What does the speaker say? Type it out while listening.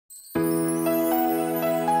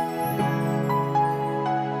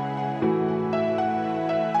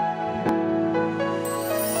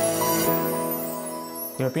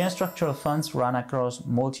European structural funds run across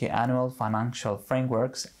multi-annual financial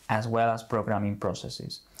frameworks as well as programming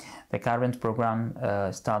processes. The current program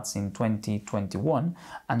starts in 2021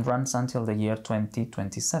 and runs until the year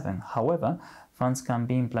 2027. However, funds can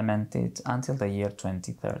be implemented until the year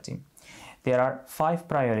 2030. There are 5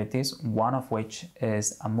 priorities, one of which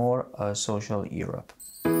is a more social Europe.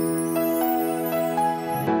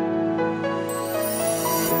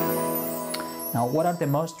 Now, what are the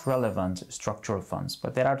most relevant structural funds?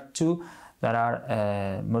 But there are 2 that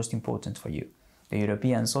are most important for you: the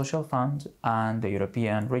European Social Fund and the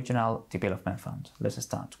European Regional Development Fund. Let's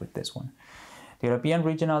start with this one. The European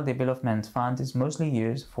Regional Development Fund is mostly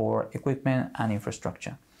used for equipment and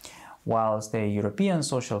infrastructure, whilst the European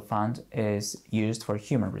Social Fund is used for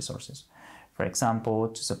human resources. For example,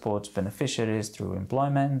 to support beneficiaries through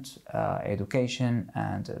employment, education,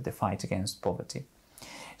 and the fight against poverty.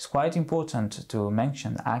 It's quite important to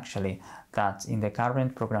mention actually that in the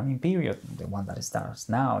current programming period, the one that starts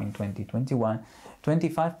now in 2021,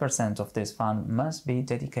 25% of this fund must be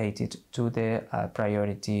dedicated to the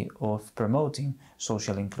priority of promoting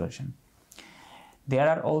social inclusion. There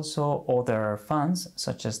are also other funds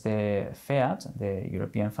such as the FEAD, the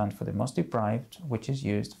European Fund for the Most Deprived, which is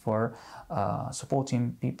used for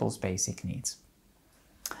supporting people's basic needs.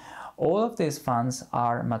 All of these funds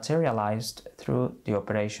are materialized through the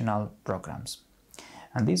operational programs.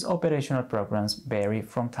 And these operational programs vary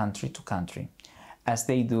from country to country, as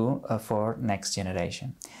they do for Next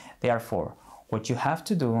Generation. Therefore, what you have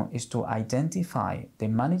to do is to identify the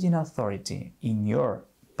managing authority in your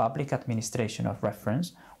public administration of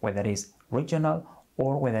reference, whether it is regional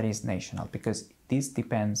or whether it is national, because this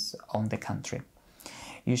depends on the country.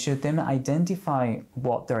 You should then identify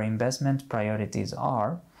what their investment priorities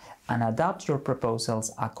are and adapt your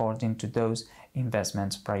proposals according to those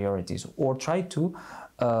investment priorities, or try to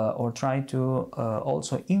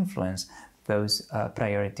also influence those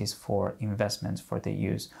priorities for investments for the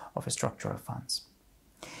use of structural funds.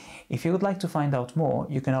 If you would like to find out more,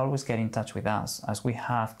 you can always get in touch with us, as we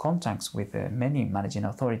have contacts with many managing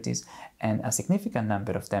authorities, and a significant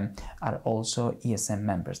number of them are also ESM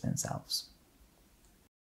members themselves.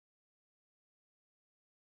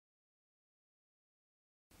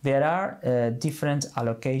 There are different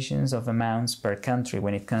allocations of amounts per country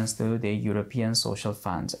when it comes to the European Social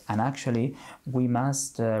Fund. And actually, we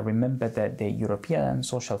must remember that the European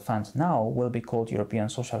Social Fund now will be called European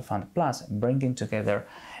Social Fund Plus, bringing together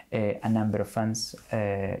a number of funds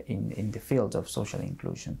in the field of social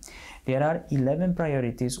inclusion. There are 11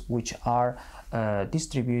 priorities which are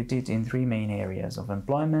distributed in 3 main areas of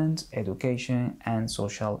employment, education, and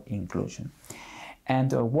social inclusion.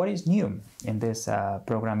 And what is new in this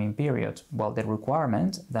programming period? Well, the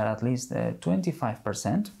requirement that at least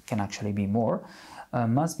 25%, can actually be more,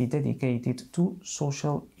 must be dedicated to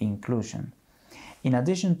social inclusion. In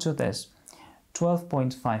addition to this,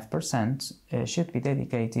 12.5% should be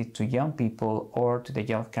dedicated to young people or to the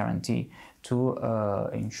youth guarantee to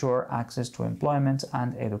ensure access to employment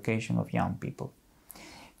and education of young people.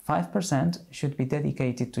 5% should be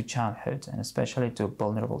dedicated to childhood, and especially to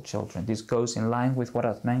vulnerable children. This goes in line with what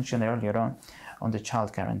I've mentioned earlier on the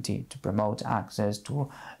child guarantee, to promote access to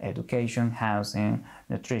education, housing,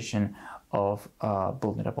 nutrition of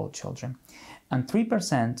vulnerable children. And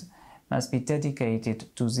 3% must be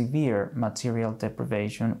dedicated to severe material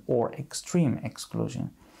deprivation or extreme exclusion.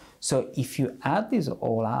 So if you add this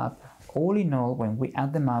all up, all in all, when we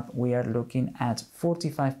add them up, we are looking at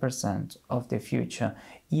 45% of the future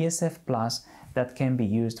ESF Plus that can be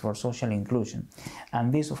used for social inclusion.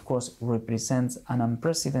 And this, of course, represents an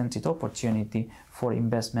unprecedented opportunity for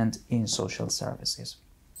investment in social services.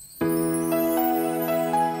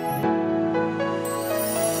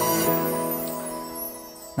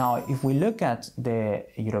 Now, if we look at the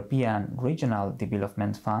European Regional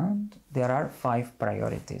Development Fund, there are 5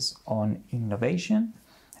 priorities on innovation,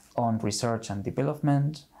 on research and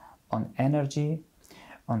development, on energy,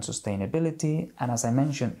 on sustainability, and as I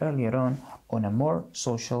mentioned earlier on a more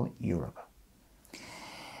social Europe.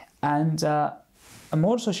 And a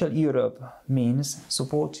more social Europe means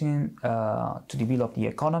supporting to develop the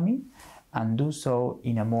economy and do so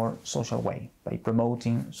in a more social way by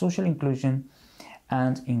promoting social inclusion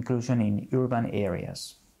and inclusion in urban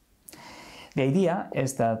areas. The idea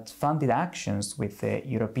is that funded actions with the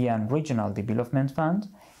European Regional Development Fund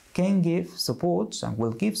can give support and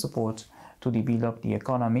will give support to develop the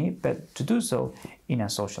economy, but to do so in a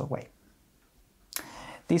social way.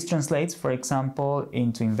 This translates, for example,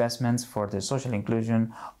 into investments for the social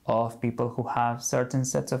inclusion of people who have certain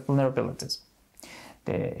sets of vulnerabilities.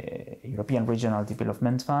 The European Regional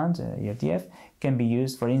Development Fund, ERDF, can be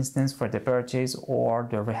used, for instance, for the purchase or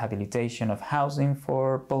the rehabilitation of housing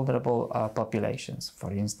for vulnerable populations,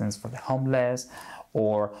 for instance, for the homeless,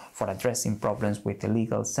 or for addressing problems with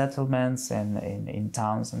illegal settlements in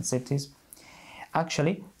towns and cities.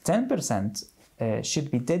 Actually, 10% should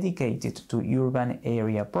be dedicated to urban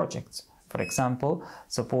area projects. For example,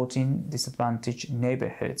 supporting disadvantaged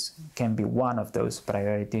neighborhoods can be one of those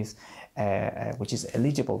priorities which is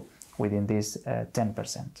eligible within this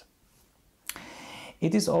 10%.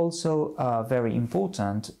 It is also very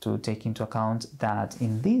important to take into account that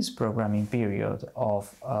in this programming period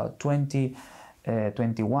of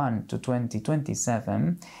 2021 to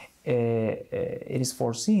 2027, it is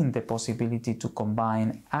foreseen the possibility to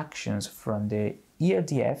combine actions from the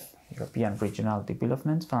ERDF, European Regional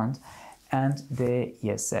Development Fund, and the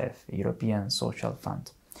ESF, European Social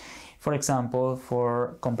Fund. For example,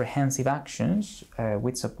 for comprehensive actions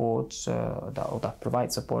with support that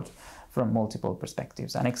provide support from multiple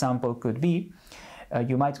perspectives. An example could be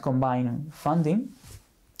you might combine funding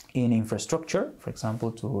in infrastructure, for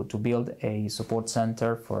example, to build a support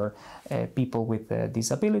center for people with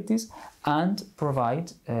disabilities, and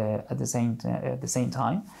provide at the same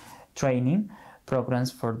time training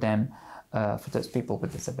programs for them, for those people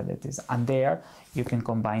with disabilities. And there you can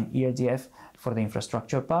combine ERDF for the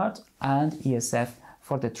infrastructure part and ESF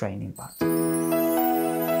for the training part.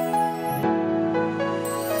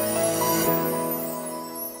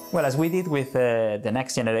 Well, as we did with the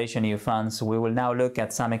Next Generation EU funds, we will now look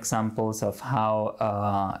at some examples of how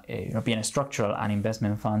European structural and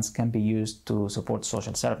investment funds can be used to support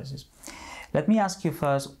social services. Let me ask you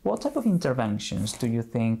first, what type of interventions do you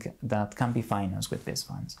think that can be financed with these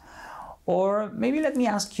funds? Or maybe let me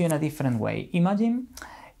ask you in a different way. Imagine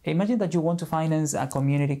that you want to finance a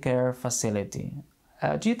community care facility.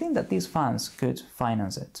 Do you think that these funds could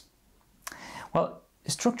finance it? Well,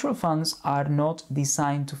 structural funds are not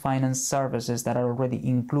designed to finance services that are already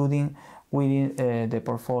included within the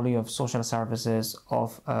portfolio of social services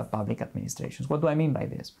of public administrations. What do I mean by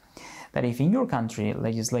this? That if in your country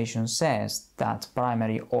legislation says that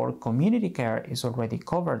primary or community care is already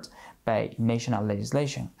covered by national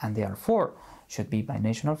legislation and therefore should be by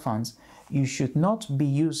national funds, you should not be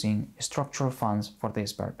using structural funds for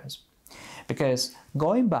this purpose. Because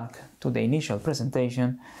going back to the initial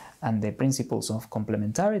presentation and the principles of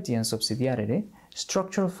complementarity and subsidiarity,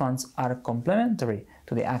 structural funds are complementary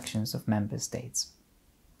to the actions of member states.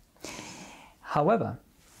 However,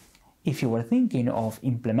 if you were thinking of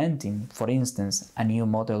implementing, for instance, a new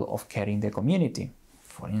model of care in the community,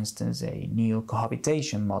 for instance, a new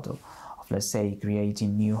cohabitation model of, let's say,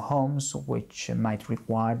 creating new homes which might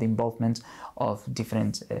require the involvement of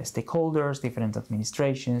different stakeholders, different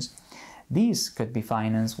administrations, these could be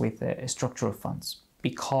financed with structural funds,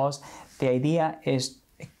 because the idea is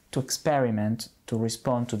to experiment to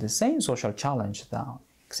respond to the same social challenge that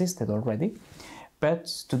existed already, but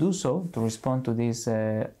to do so, to respond to this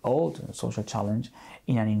old social challenge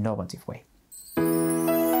in an innovative way.